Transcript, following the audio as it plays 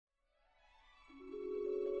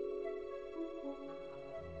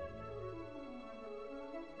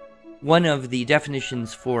One of the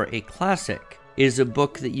definitions for a classic is a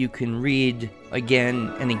book that you can read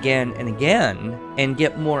again and again and again and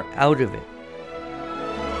get more out of it.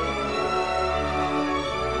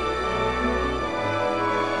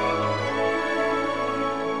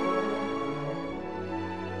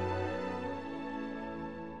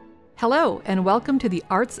 Hello, and welcome to the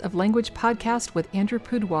Arts of Language podcast with Andrew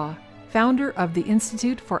Pudewa, founder of the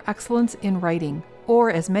Institute for Excellence in Writing, or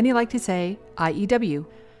as many like to say, IEW.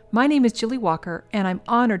 My name is Julie Walker, and I'm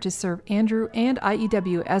honored to serve Andrew and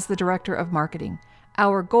IEW as the Director of Marketing.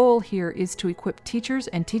 Our goal here is to equip teachers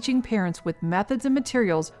and teaching parents with methods and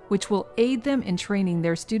materials which will aid them in training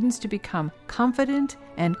their students to become confident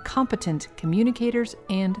and competent communicators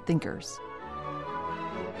and thinkers.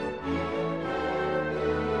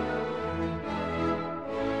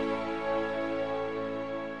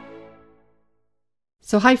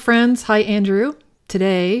 So hi friends, hi Andrew.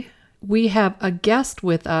 Today we have a guest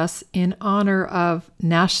with us in honor of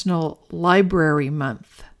National Library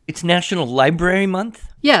Month. It's National Library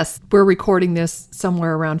Month? Yes, we're recording this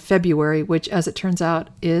somewhere around February, which as it turns out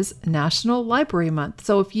is National Library Month.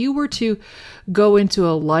 So if you were to go into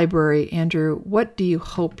a library, Andrew, what do you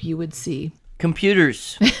hope you would see?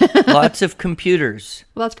 Computers. Lots of computers.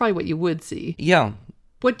 Well, that's probably what you would see. Yeah.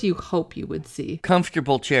 What do you hope you would see?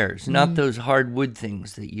 Comfortable chairs, not those hard wood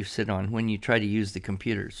things that you sit on when you try to use the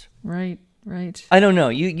computers. Right, right. I don't know.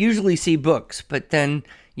 You usually see books, but then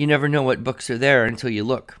you never know what books are there until you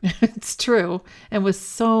look. It's true. And with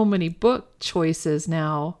so many book choices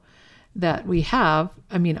now that we have,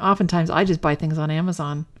 I mean, oftentimes I just buy things on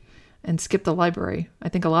Amazon and skip the library. I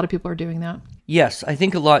think a lot of people are doing that. Yes, I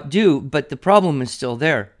think a lot do, but the problem is still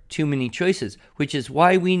there. Too many choices, which is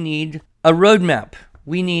why we need a roadmap.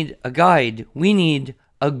 We need a guide. We need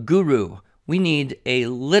a guru. We need a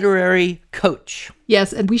literary coach.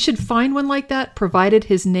 Yes, and we should find one like that, provided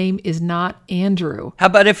his name is not Andrew. How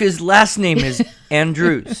about if his last name is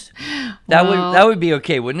Andrews? That would be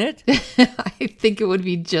okay, wouldn't it? I think it would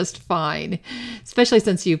be just fine, especially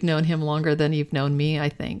since you've known him longer than you've known me, I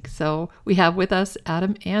think. So we have with us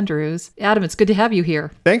Adam Andrews. Adam, it's good to have you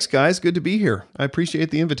here. Thanks, guys. Good to be here. I appreciate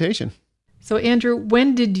the invitation. So, Andrew,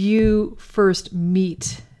 when did you first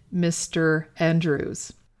meet Mr.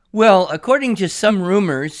 Andrews? Well, according to some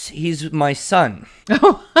rumors, he's my son.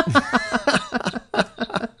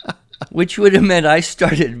 Which would have meant I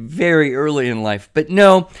started very early in life. But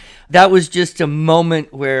no, that was just a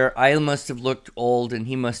moment where I must have looked old and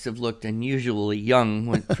he must have looked unusually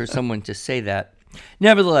young for someone to say that.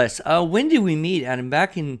 Nevertheless, when did we meet, Adam?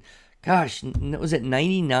 Back in... Gosh, was it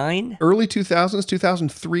 99? Early 2000s,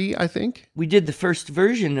 2003, I think. We did the first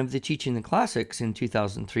version of the Teaching the Classics in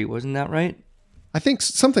 2003, wasn't that right? I think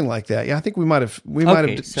something like that. Yeah, I think we might have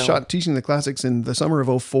shot Teaching the Classics in the summer of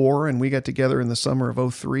 2004, and we got together in the summer of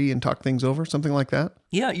 2003 and talked things over, something like that.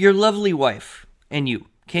 Yeah, your lovely wife and you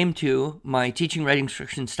came to my Teaching Writing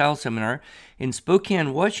Instruction Style Seminar in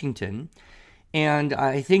Spokane, Washington. And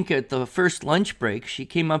I think at the first lunch break, she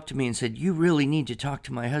came up to me and said, "You really need to talk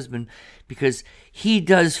to my husband because he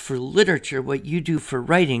does for literature what you do for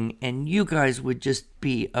writing, and you guys would just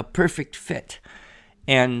be a perfect fit."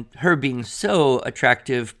 And her being so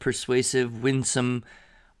attractive, persuasive, winsome,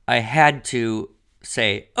 I had to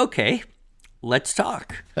say, "Okay, let's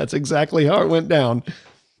talk." That's exactly how it went down.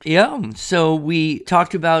 Yeah, so we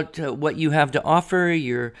talked about what you have to offer,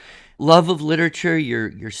 your love of literature,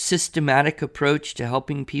 your systematic approach to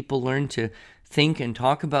helping people learn to think and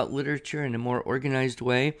talk about literature in a more organized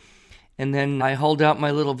way. And then I hauled out my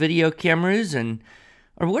little video cameras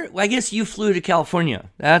I guess you flew to California.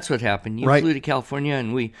 That's what happened. You Right. flew to California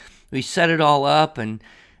and we set it all up and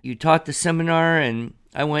you taught the seminar and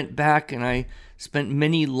I went back and I spent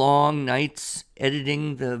many long nights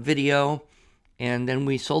editing the video. And then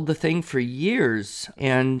we sold the thing for years,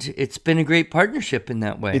 and it's been a great partnership in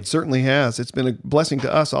that way. It certainly has. It's been a blessing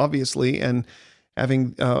to us, obviously, and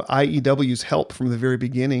having IEW's help from the very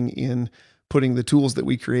beginning in putting the tools that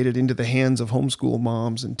we created into the hands of homeschool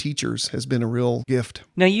moms and teachers has been a real gift.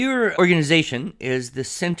 Now, your organization is the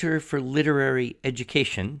Center for Literary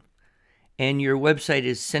Education, and your website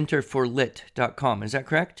is centerforlit.com. Is that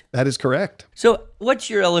correct? That is correct. So what's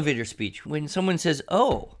your elevator speech? When someone says,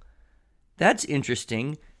 "Oh, that's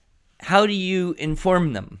interesting," how do you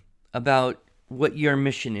inform them about what your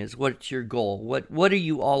mission is? What's your goal? What are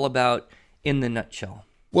you all about in the nutshell?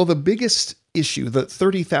 Well, the biggest issue, the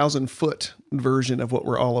 30,000-foot version of what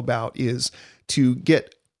we're all about, is to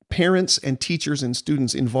get parents and teachers and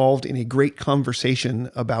students involved in a great conversation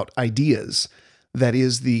about ideas. That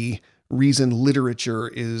is the reason literature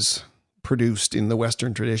is produced in the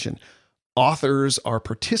Western tradition. authors are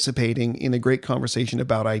participating in a great conversation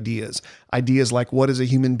about ideas. Ideas like, what is a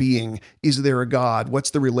human being? Is there a God?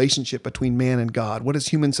 What's the relationship between man and God? What is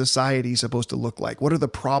human society supposed to look like? What are the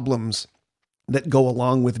problems that go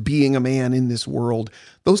along with being a man in this world?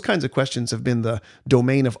 Those kinds of questions have been the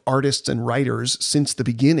domain of artists and writers since the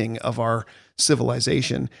beginning of our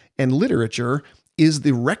civilization. And literature is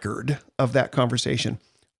the record of that conversation.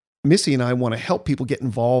 Missy and I want to help people get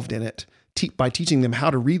involved in it by teaching them how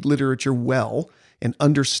to read literature well and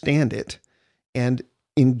understand it and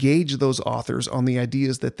engage those authors on the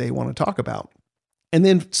ideas that they want to talk about. And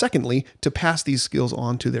then secondly, to pass these skills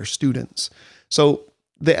on to their students. So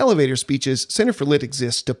the elevator speeches, Center for Lit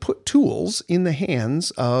exists to put tools in the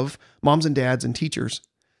hands of moms and dads and teachers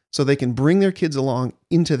so they can bring their kids along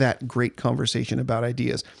into that great conversation about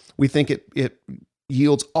ideas. We think it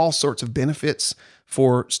yields all sorts of benefits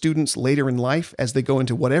for students later in life as they go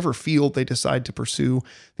into whatever field they decide to pursue.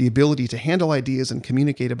 The ability to handle ideas and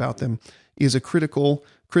communicate about them is a critical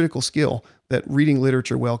skill that reading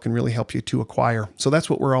literature well can really help you to acquire. So that's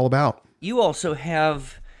what we're all about. You also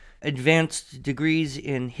have advanced degrees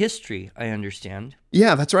in history, I understand.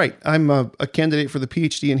 Yeah, that's right. I'm a candidate for the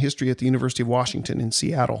PhD in history at the University of Washington in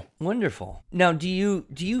Seattle. Wonderful. Now, do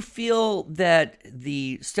you feel that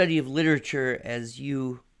the study of literature, as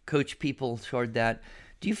you coach people toward that,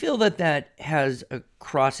 do you feel that that has a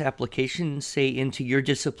cross application, say, into your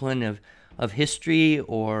discipline of history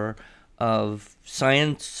or of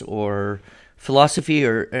science or philosophy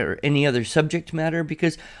or any other subject matter?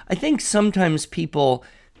 Because I think sometimes people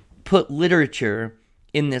put literature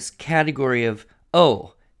in this category of,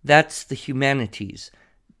 oh, that's the humanities.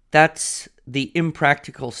 That's the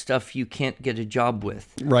impractical stuff you can't get a job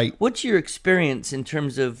with. Right. What's your experience in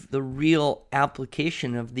terms of the real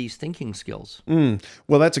application of these thinking skills?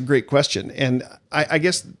 Well, that's a great question. And I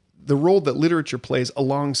guess the role that literature plays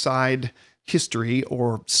alongside history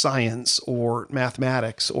or science or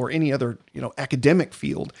mathematics or any other, academic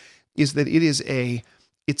field is that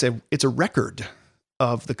it's a record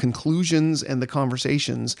of the conclusions and the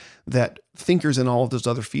conversations that thinkers in all of those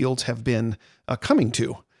other fields have been coming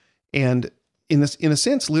to. And in a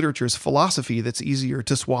sense, literature is philosophy that's easier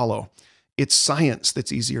to swallow. It's science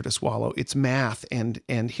that's easier to swallow. It's math and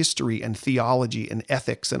history and theology and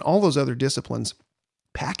ethics and all those other disciplines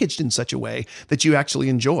packaged in such a way that you actually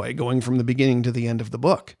enjoy going from the beginning to the end of the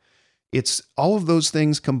book. It's all of those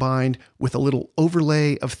things combined with a little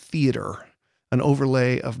overlay of theater, an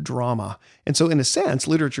overlay of drama. And so in a sense,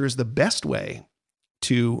 literature is the best way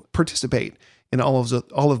to participate in all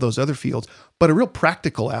of those other fields. But a real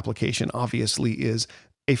practical application, obviously, is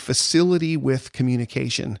a facility with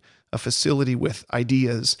communication, a facility with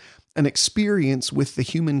ideas, an experience with the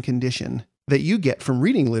human condition that you get from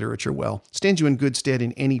reading literature well stands you in good stead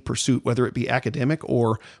in any pursuit, whether it be academic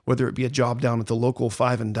or whether it be a job down at the local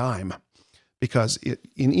 5 and dime. Because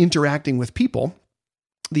in interacting with people,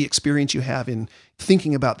 the experience you have in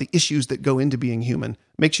thinking about the issues that go into being human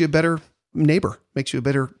makes you a better neighbor, makes you a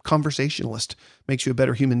better conversationalist, makes you a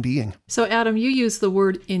better human being. So, Adam, you use the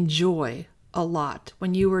word enjoy a lot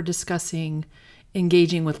when you were discussing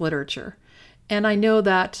engaging with literature. And I know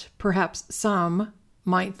that perhaps some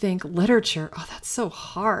might think literature, oh, that's so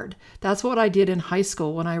hard. That's what I did in high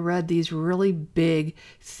school when I read these really big,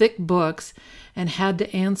 thick books and had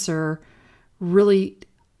to answer really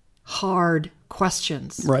hard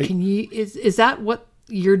questions. Right. Is that what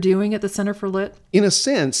you're doing at the Center for Lit? In a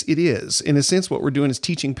sense, it is. In a sense, what we're doing is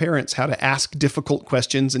teaching parents how to ask difficult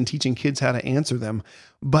questions and teaching kids how to answer them.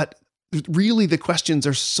 But really, the questions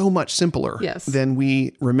are so much simpler than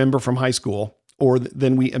we remember from high school or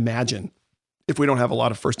than we imagine if we don't have a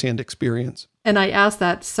lot of firsthand experience. And I asked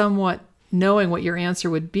that somewhat knowing what your answer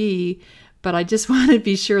would be, but I just want to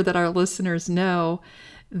be sure that our listeners know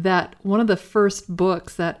that one of the first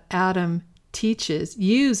books that Adam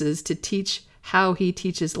uses to teach how he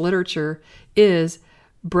teaches literature is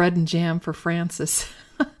Bread and Jam for Francis.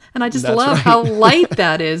 And I just love how light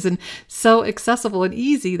that is and so accessible and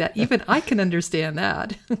easy that even I can understand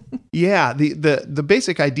that. Yeah, the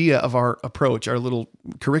basic idea of our approach, our little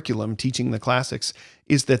curriculum teaching the classics,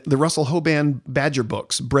 is that the Russell Hoban Badger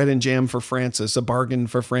books, Bread and Jam for Francis, A Bargain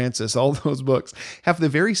for Francis, all those books have the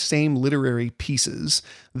very same literary pieces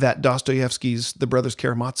that Dostoevsky's The Brothers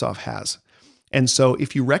Karamazov has. And so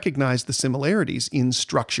if you recognize the similarities in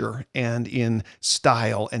structure and in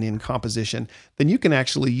style and in composition, then you can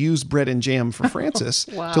actually use Bread and Jam for Francis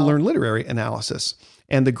to learn literary analysis.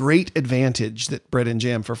 And the great advantage that Bread and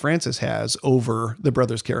Jam for Francis has over The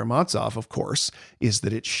Brothers Karamazov, of course, is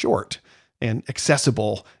that it's short and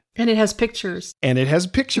accessible And it has pictures. And it has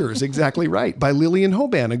pictures, exactly right, by Lillian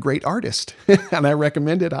Hoban, a great artist. And I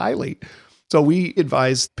recommend it highly. So we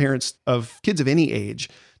advise parents of kids of any age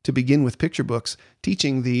to begin with picture books,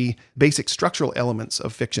 teaching the basic structural elements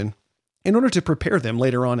of fiction in order to prepare them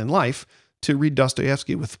later on in life to read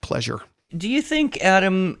Dostoevsky with pleasure. Do you think,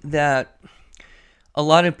 Adam, that a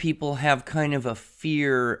lot of people have kind of a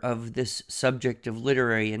fear of this subject of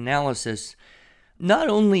literary analysis, not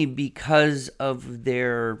only because of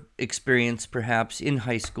their experience perhaps in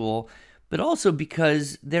high school, but also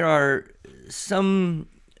because there are some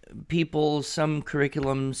people, some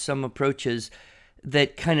curriculums, some approaches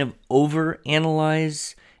that kind of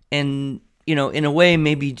overanalyze and, in a way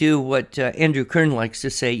maybe do what Andrew Kern likes to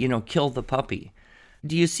say, kill the puppy.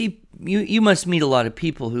 Do you see, you must meet a lot of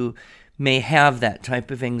people who may have that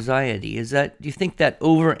type of anxiety. Do you think that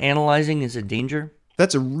overanalyzing is a danger?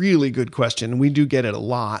 That's a really good question. We do get it a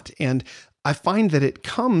lot. And I find that it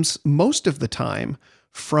comes most of the time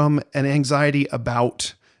from an anxiety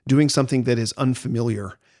about doing something that is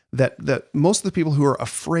unfamiliar. That most of the people who are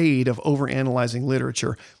afraid of overanalyzing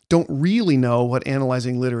literature don't really know what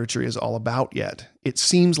analyzing literature is all about yet. It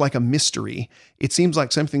seems like a mystery. It seems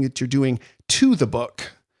like something that you're doing to the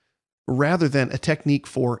book rather than a technique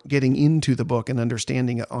for getting into the book and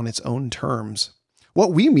understanding it on its own terms.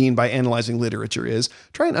 What we mean by analyzing literature is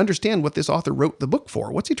try and understand what this author wrote the book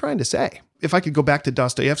for. What's he trying to say? If I could go back to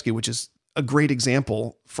Dostoevsky, which is a great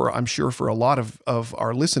example I'm sure for a lot of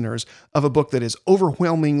our listeners, of a book that is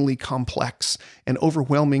overwhelmingly complex and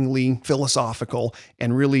overwhelmingly philosophical,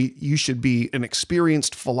 and really you should be an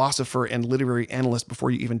experienced philosopher and literary analyst before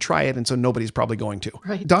you even try it, and so nobody's probably going to.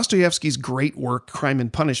 Right. Dostoevsky's great work, Crime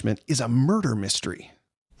and Punishment, is a murder mystery.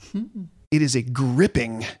 It is a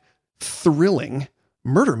gripping, thrilling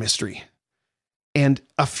murder mystery. And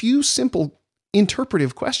a few simple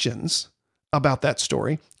interpretive questions about that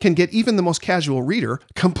story can get even the most casual reader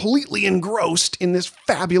completely engrossed in this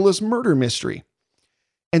fabulous murder mystery.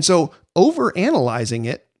 And so overanalyzing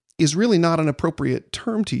it is really not an appropriate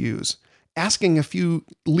term to use. Asking a few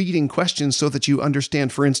leading questions so that you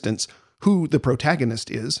understand, for instance, who the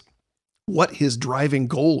protagonist is, what his driving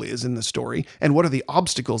goal is in the story, and what are the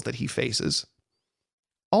obstacles that he faces.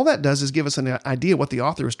 All that does is give us an idea what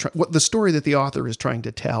the story that the author is trying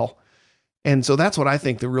to tell. And so that's what I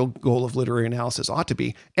think the real goal of literary analysis ought to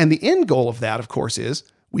be. And the end goal of that, of course, is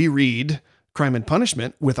we read Crime and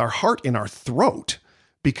Punishment with our heart in our throat,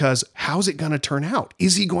 because how's it going to turn out?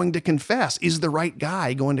 Is he going to confess? Is the right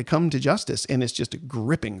guy going to come to justice? And it's just a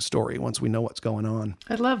gripping story once we know what's going on.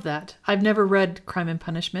 I love that. I've never read Crime and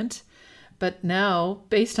Punishment, but now,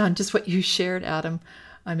 based on just what you shared, Adam,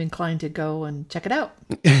 I'm inclined to go and check it out.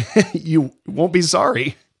 You won't be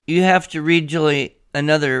sorry. You have to read, Julie,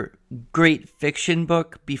 another great fiction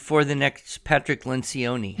book before the next Patrick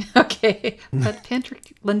Lencioni. Okay, but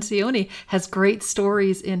Patrick Lencioni has great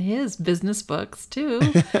stories in his business books, too.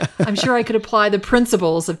 I'm sure I could apply the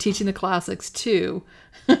principles of teaching the classics, too.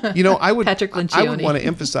 I would Patrick Lencioni. I would want to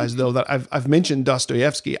emphasize, though, that I've mentioned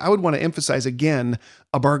Dostoevsky. I would want to emphasize again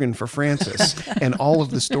A Bargain for Francis and all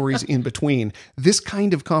of the stories in between. This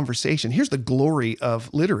kind of conversation, here's the glory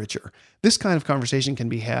of literature. This kind of conversation can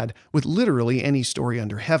be had with literally any story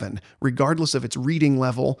under heaven, regardless of its reading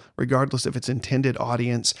level, regardless of its intended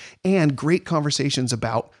audience, and great conversations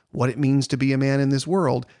about what it means to be a man in this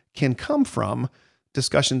world can come from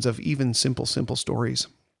discussions of even simple stories.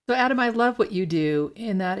 So, Adam, I love what you do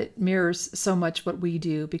in that it mirrors so much what we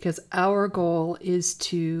do, because our goal is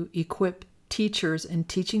to equip teachers and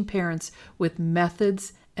teaching parents with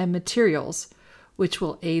methods and materials which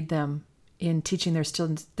will aid them in teaching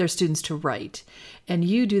their students to write. And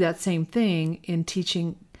you do that same thing in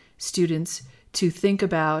teaching students to think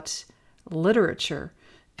about literature.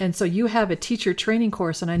 And so you have a teacher training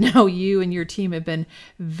course, and I know you and your team have been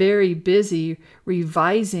very busy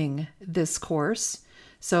revising this course.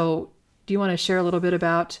 So do you want to share a little bit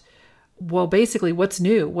about, basically what's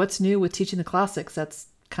new? What's new with Teaching the Classics that's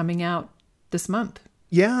coming out this month?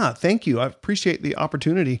 Yeah, thank you. I appreciate the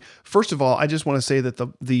opportunity. First of all, I just want to say that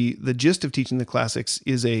the gist of Teaching the Classics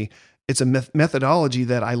is it's a methodology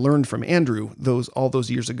that I learned from Andrew all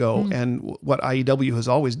those years ago, and what IEW has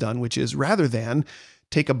always done, which is rather than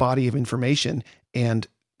take a body of information and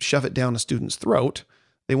shove it down a student's throat,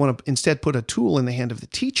 they want to instead put a tool in the hand of the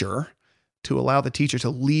teacher to allow the teacher to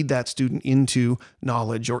lead that student into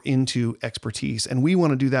knowledge or into expertise. And we want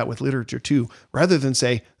to do that with literature too. Rather than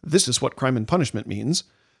say, this is what Crime and Punishment means,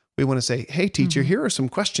 we want to say, hey, teacher, here are some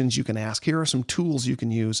questions you can ask. Here are some tools you can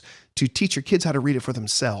use to teach your kids how to read it for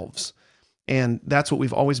themselves. And that's what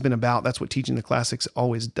we've always been about. That's what Teaching the Classics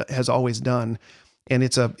has always done. And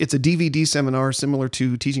it's a DVD seminar similar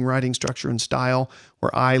to Teaching Writing Structure and Style,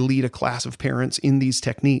 where I lead a class of parents in these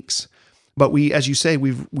techniques. But as you say,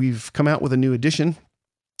 we've come out with a new edition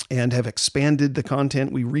and have expanded the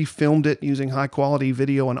content. We refilmed it using high quality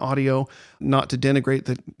video and audio, not to denigrate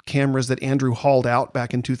the cameras that Andrew hauled out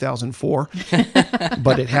back in 2004,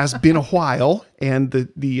 but it has been a while, and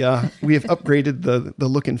we have upgraded the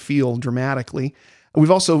look and feel dramatically.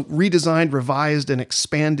 We've also redesigned, revised, and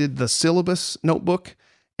expanded the syllabus notebook.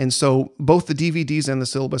 And so both the DVDs and the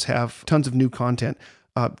syllabus have tons of new content,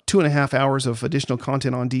 2.5 hours of additional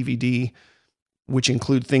content on DVD, which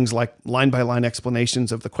include things like line-by-line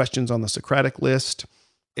explanations of the questions on the Socratic list,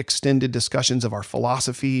 extended discussions of our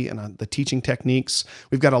philosophy and the teaching techniques.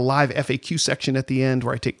 We've got a live FAQ section at the end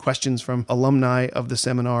where I take questions from alumni of the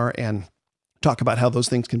seminar and talk about how those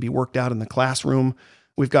things can be worked out in the classroom.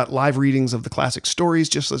 We've got live readings of the classic stories,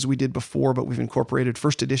 just as we did before, but we've incorporated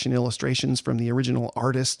first edition illustrations from the original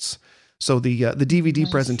artists. So the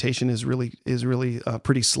DVD presentation is really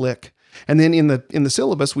pretty slick. And then in the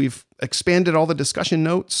syllabus, we've expanded all the discussion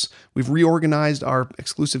notes. We've reorganized our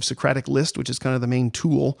exclusive Socratic list, which is kind of the main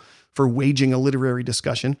tool for waging a literary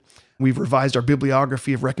discussion. We've revised our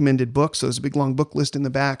bibliography of recommended books. So there's a big long book list in the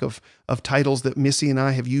back of titles that Missy and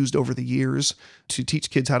I have used over the years to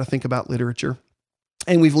teach kids how to think about literature.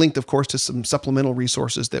 And we've linked, of course, to some supplemental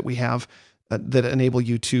resources that we have that enable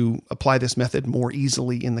you to apply this method more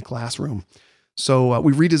easily in the classroom. So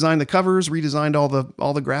we redesigned the covers, redesigned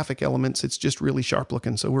all the graphic elements. It's just really sharp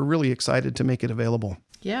looking. So we're really excited to make it available.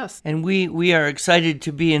 Yes. And we are excited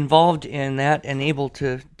to be involved in that and able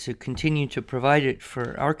to continue to provide it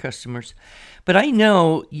for our customers. But I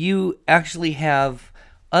know you actually have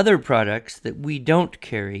other products that we don't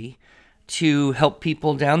carry to help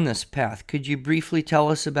people down this path. Could you briefly tell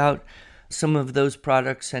us about some of those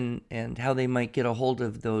products and how they might get a hold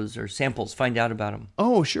of those, or samples, find out about them?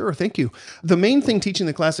 Oh, sure. Thank you. The main thing Teaching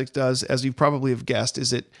the Classics does, as you probably have guessed,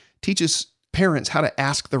 is it teaches parents how to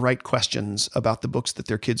ask the right questions about the books that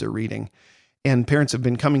their kids are reading. And parents have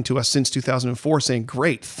been coming to us since 2004 saying,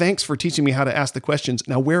 great, thanks for teaching me how to ask the questions.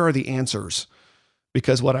 Now, where are the answers?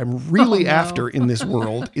 Because what I'm really after in this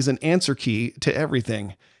world is an answer key to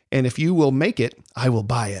everything. And if you will make it, I will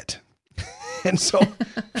buy it. And so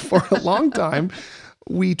for a long time,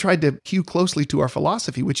 we tried to hew closely to our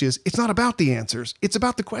philosophy, which is it's not about the answers. It's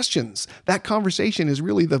about the questions. That conversation is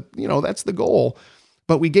really that's the goal.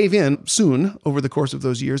 But we gave in soon over the course of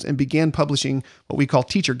those years and began publishing what we call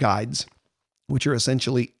teacher guides, which are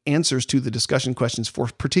essentially answers to the discussion questions for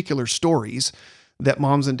particular stories that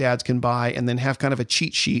moms and dads can buy and then have kind of a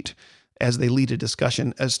cheat sheet as they lead a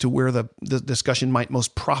discussion as to where the discussion might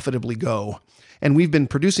most profitably go. And we've been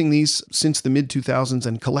producing these since the mid-2000s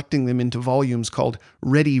and collecting them into volumes called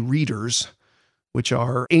Ready Readers, which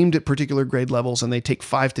are aimed at particular grade levels, and they take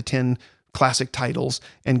 5 to 10 classic titles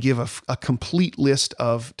and give a complete list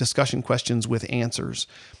of discussion questions with answers.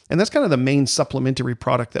 And that's kind of the main supplementary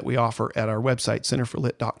product that we offer at our website,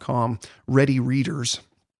 centerforlit.com. Ready Readers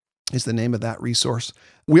is the name of that resource.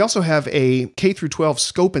 We also have a K-12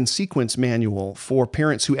 scope and sequence manual for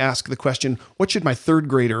parents who ask the question, what should my third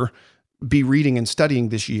grader be reading and studying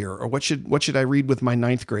this year? Or what should I read with my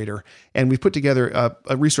ninth grader? And we've put together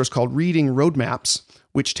a resource called Reading Roadmaps,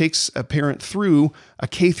 which takes a parent through a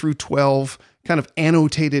K-12 kind of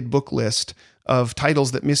annotated book list of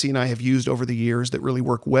titles that Missy and I have used over the years that really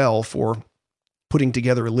work well for putting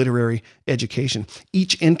together a literary education.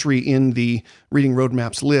 Each entry in the Reading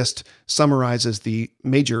Roadmaps list summarizes the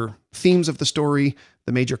major themes of the story,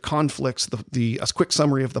 the major conflicts, a quick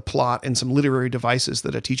summary of the plot, and some literary devices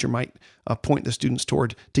that a teacher might point the students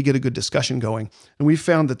toward to get a good discussion going. And we've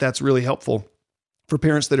found that that's really helpful for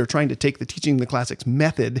parents that are trying to take the Teaching the Classics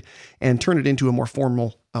method and turn it into a more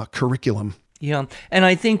formal curriculum. Yeah, and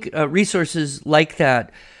I think resources like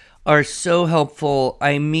that are so helpful.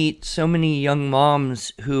 I meet so many young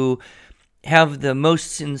moms who have the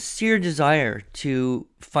most sincere desire to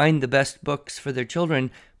find the best books for their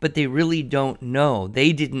children, but they really don't know.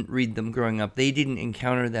 They didn't read them growing up. They didn't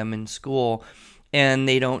encounter them in school, and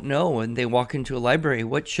they don't know. And they walk into a library,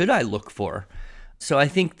 what should I look for? So I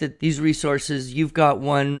think that these resources, you've got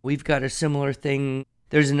one, we've got a similar thing.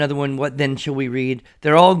 There's another one, what then shall we read?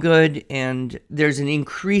 They're all good, and there's an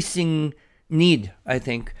increasing need, I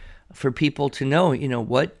think, for people to know,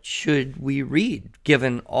 what should we read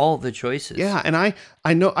given all the choices? Yeah, and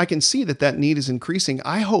I know I can see that need is increasing.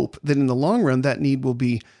 I hope that in the long run that need will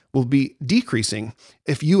be decreasing.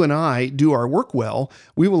 If you and I do our work well,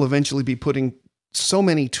 we will eventually be putting so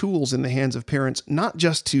many tools in the hands of parents, not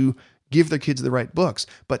just to give their kids the right books,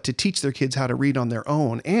 but to teach their kids how to read on their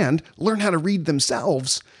own and learn how to read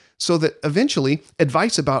themselves so that eventually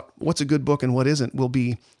advice about what's a good book and what isn't will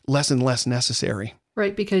be less and less necessary.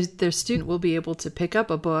 Right, because their student will be able to pick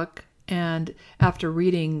up a book and after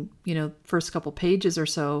reading, first couple pages or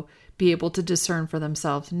so, be able to discern for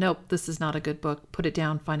themselves, nope, this is not a good book. Put it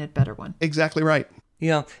down, find a better one. Exactly right.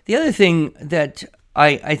 Yeah. The other thing that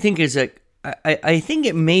I think is I think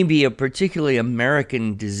it may be a particularly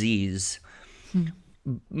American disease.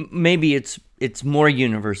 Maybe it's more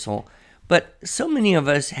universal, but so many of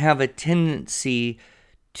us have a tendency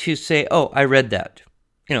to say, "Oh, I read that."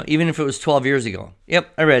 Even if it was 12 years ago.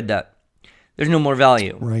 Yep, I read that. There's no more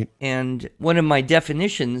value. Right. And one of my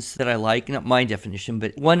definitions that I like, not my definition,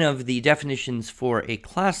 but one of the definitions for a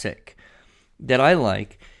classic that I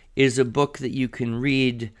like is a book that you can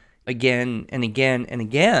read again and again and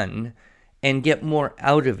again and get more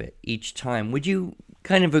out of it each time. Would you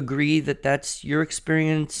kind of agree that that's your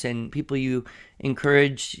experience and people you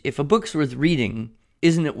encourage? If a book's worth reading,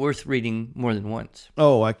 isn't it worth reading more than once?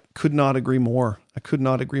 Oh, I could not agree more.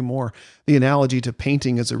 The analogy to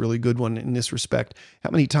painting is a really good one in this respect. How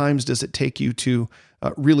many times does it take you to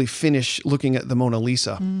really finish looking at the Mona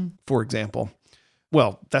Lisa, for example?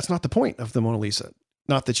 Well, that's not the point of the Mona Lisa.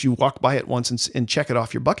 Not that you walk by it once and check it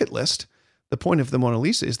off your bucket list. The point of the Mona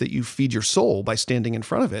Lisa is that you feed your soul by standing in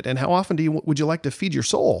front of it. And how often would you like to feed your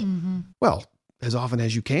soul? Well, as often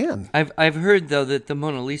as you can. I've heard, though, that the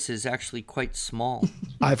Mona Lisa is actually quite small.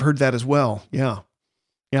 I've heard that as well. Yeah.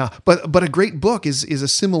 But a great book is a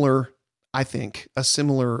similar, I think, a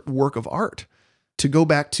similar work of art. To go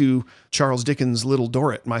back to Charles Dickens' Little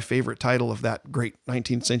Dorrit, my favorite title of that great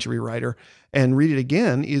 19th century writer, and read it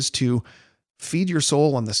again is to feed your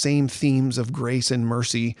soul on the same themes of grace and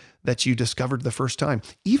mercy that you discovered the first time.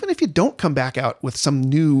 Even if you don't come back out with some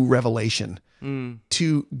new revelation,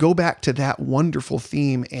 to go back to that wonderful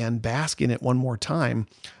theme and bask in it one more time,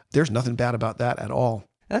 there's nothing bad about that at all.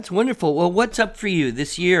 That's wonderful. Well, what's up for you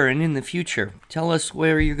this year and in the future? Tell us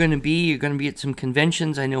where you're going to be. You're going to be at some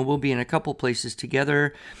conventions. I know we'll be in a couple places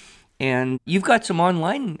together. And you've got some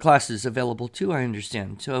online classes available too, I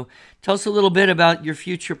understand. So tell us a little bit about your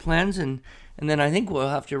future plans, and then I think we'll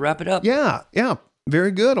have to wrap it up. Yeah.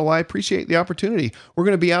 Very good. Well, I appreciate the opportunity. We're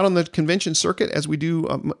going to be out on the convention circuit as we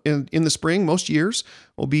do in the spring most years.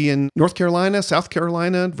 We'll be in North Carolina, South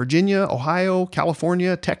Carolina, Virginia, Ohio,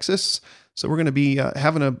 California, Texas. So we're going to be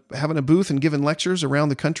having a booth and giving lectures around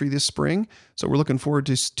the country this spring. So we're looking forward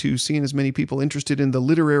to seeing as many people interested in the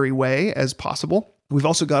literary way as possible. We've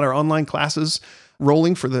also got our online classes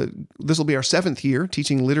rolling this will be our 7th year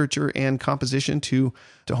teaching literature and composition to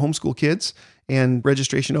homeschool kids. And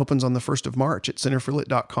registration opens on the 1st of March at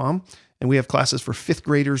centerforlit.com. And we have classes for 5th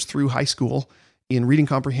graders through high school in reading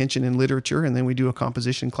comprehension and literature. And then we do a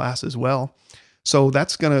composition class as well. So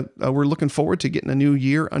that's we're looking forward to getting a new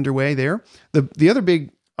year underway there. The other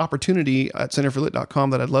big opportunity at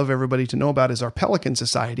centerforlit.com that I'd love everybody to know about is our Pelican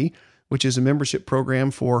Society, which is a membership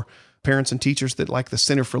program for parents and teachers that like the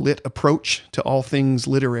Center for Lit approach to all things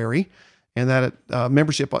literary. And that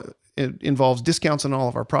membership involves discounts on all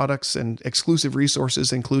of our products and exclusive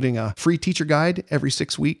resources, including a free teacher guide every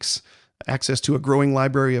 6 weeks, access to a growing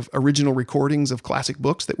library of original recordings of classic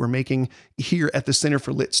books that we're making here at the Center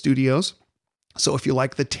for Lit Studios. So if you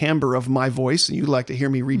like the timbre of my voice and you'd like to hear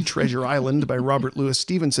me read Treasure Island by Robert Louis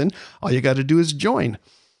Stevenson, all you got to do is join.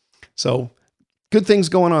 So good things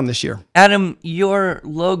going on this year. Adam, your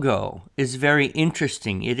logo is very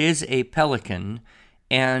interesting. It is a pelican,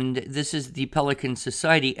 and this is the Pelican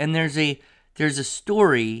Society, and there's a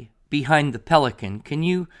story behind the pelican. Can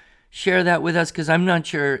you share that with us? Because I'm not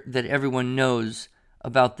sure that everyone knows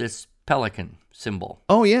about this pelican symbol.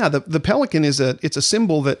 Oh yeah, the pelican it's a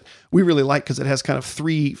symbol that we really like because it has kind of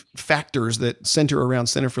 3 factors that center around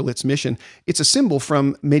Center for Lit's mission. It's a symbol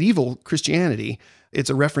from medieval Christianity. It's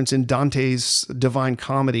a reference in Dante's Divine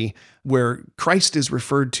Comedy where Christ is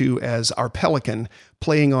referred to as our pelican,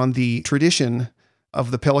 playing on the tradition of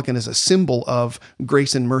the pelican as a symbol of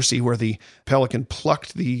grace and mercy, where the pelican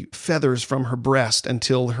plucked the feathers from her breast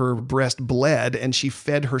until her breast bled and she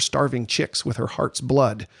fed her starving chicks with her heart's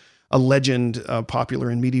blood, a legend popular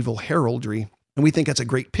in medieval heraldry. And we think that's a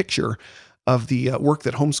great picture of the work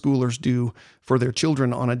that homeschoolers do for their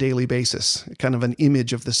children on a daily basis, kind of an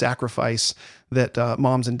image of the sacrifice that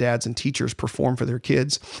moms and dads and teachers perform for their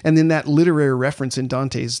kids. And then that literary reference in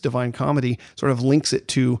Dante's Divine Comedy sort of links it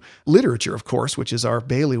to literature, of course, which is our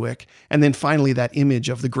bailiwick. And then finally, that image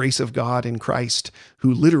of the grace of God in Christ,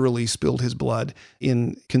 who literally spilled his blood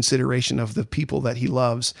in consideration of the people that he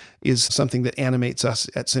loves, is something that animates us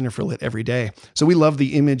at Center for Lit every day. So we love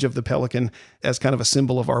the image of the pelican as kind of a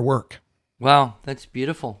symbol of our work. Wow, that's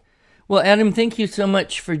beautiful. Well, Adam, thank you so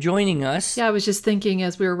much for joining us. Yeah, I was just thinking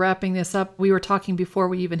as we were wrapping this up, we were talking before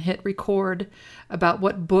we even hit record about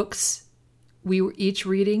what books we were each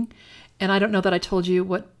reading. And I don't know that I told you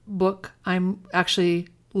what book I'm actually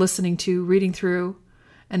listening to, reading through.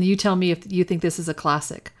 And you tell me if you think this is a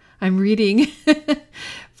classic. I'm reading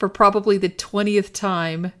for probably the 20th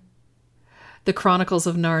time, The Chronicles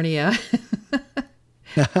of Narnia.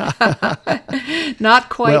 Not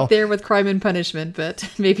quite there with Crime and Punishment,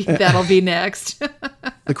 but maybe that'll be next.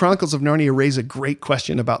 The Chronicles of Narnia raise a great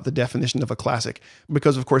question about the definition of a classic,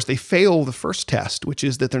 because of course they fail the first test, which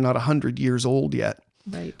is that they're not 100 years old yet.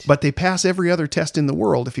 Right. But they pass every other test in the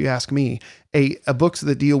world, if you ask me. Books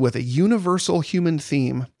that deal with a universal human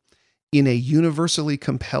theme in a universally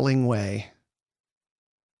compelling way.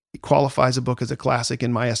 It qualifies a book as a classic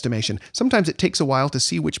in my estimation. Sometimes it takes a while to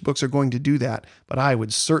see which books are going to do that, but I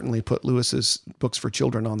would certainly put Lewis's books for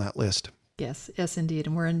children on that list. Yes, indeed.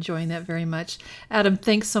 And we're enjoying that very much. Adam,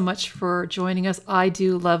 thanks so much for joining us. I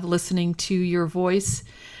do love listening to your voice,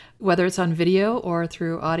 whether it's on video or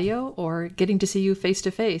through audio or getting to see you face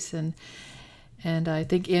to face. And I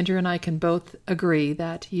think Andrew and I can both agree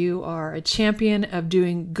that you are a champion of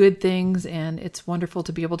doing good things, and it's wonderful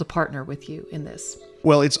to be able to partner with you in this.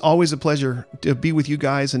 Well, it's always a pleasure to be with you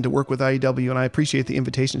guys and to work with IEW, and I appreciate the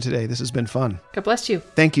invitation today. This has been fun. God bless you.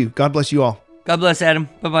 Thank you. God bless you all. God bless, Adam.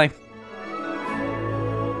 Bye-bye.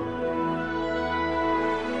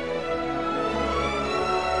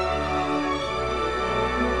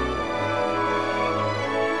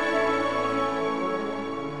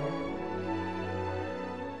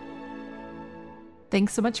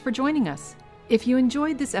 Thanks so much for joining us. If you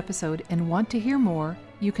enjoyed this episode and want to hear more,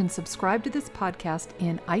 you can subscribe to this podcast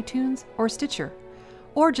in iTunes or Stitcher,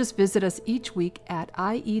 or just visit us each week at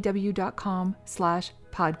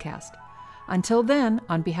iew.com/podcast. Until then,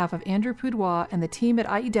 on behalf of Andrew Pudewa and the team at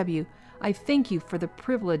IEW, I thank you for the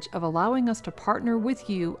privilege of allowing us to partner with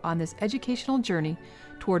you on this educational journey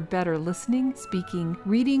toward better listening, speaking,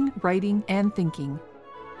 reading, writing, and thinking.